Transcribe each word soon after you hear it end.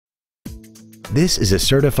This is a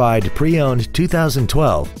certified pre-owned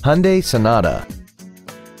 2012 Hyundai Sonata.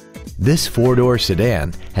 This four-door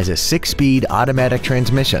sedan has a 6-speed automatic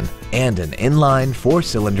transmission and an inline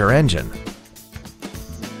 4-cylinder engine.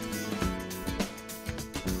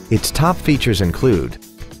 Its top features include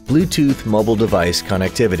Bluetooth mobile device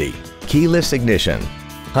connectivity, keyless ignition,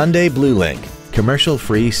 Hyundai BlueLink,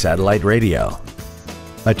 commercial-free satellite radio,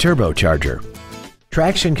 a turbocharger,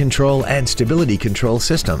 traction control and stability control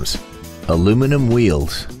systems, aluminum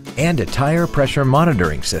wheels, and a tire pressure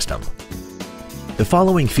monitoring system. The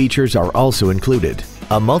following features are also included: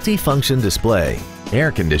 a multi-function display,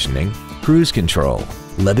 air conditioning, cruise control,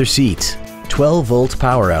 leather seats, 12-volt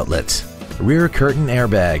power outlets, rear curtain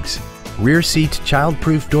airbags, rear seat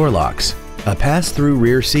child-proof door locks, a pass-through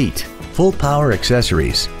rear seat, full power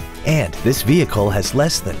accessories, and this vehicle has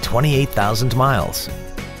less than 28,000 miles.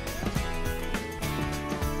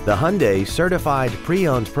 The Hyundai Certified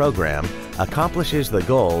Pre-Owned program accomplishes the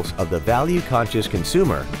goals of the value-conscious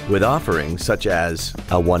consumer with offerings such as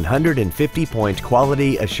a 150-point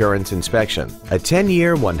quality assurance inspection, a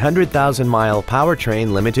 10-year 100,000-mile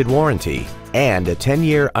powertrain limited warranty, and a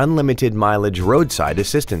 10-year unlimited mileage roadside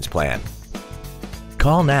assistance plan.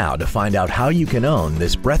 Call now to find out how you can own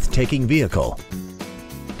this breathtaking vehicle.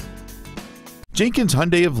 Jenkins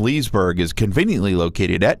Hyundai of Leesburg is conveniently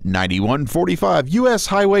located at 9145 U.S.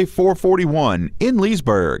 Highway 441 in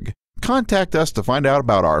Leesburg. Contact us to find out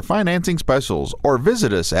about our financing specials or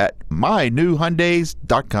visit us at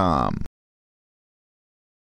mynewhyundais.com.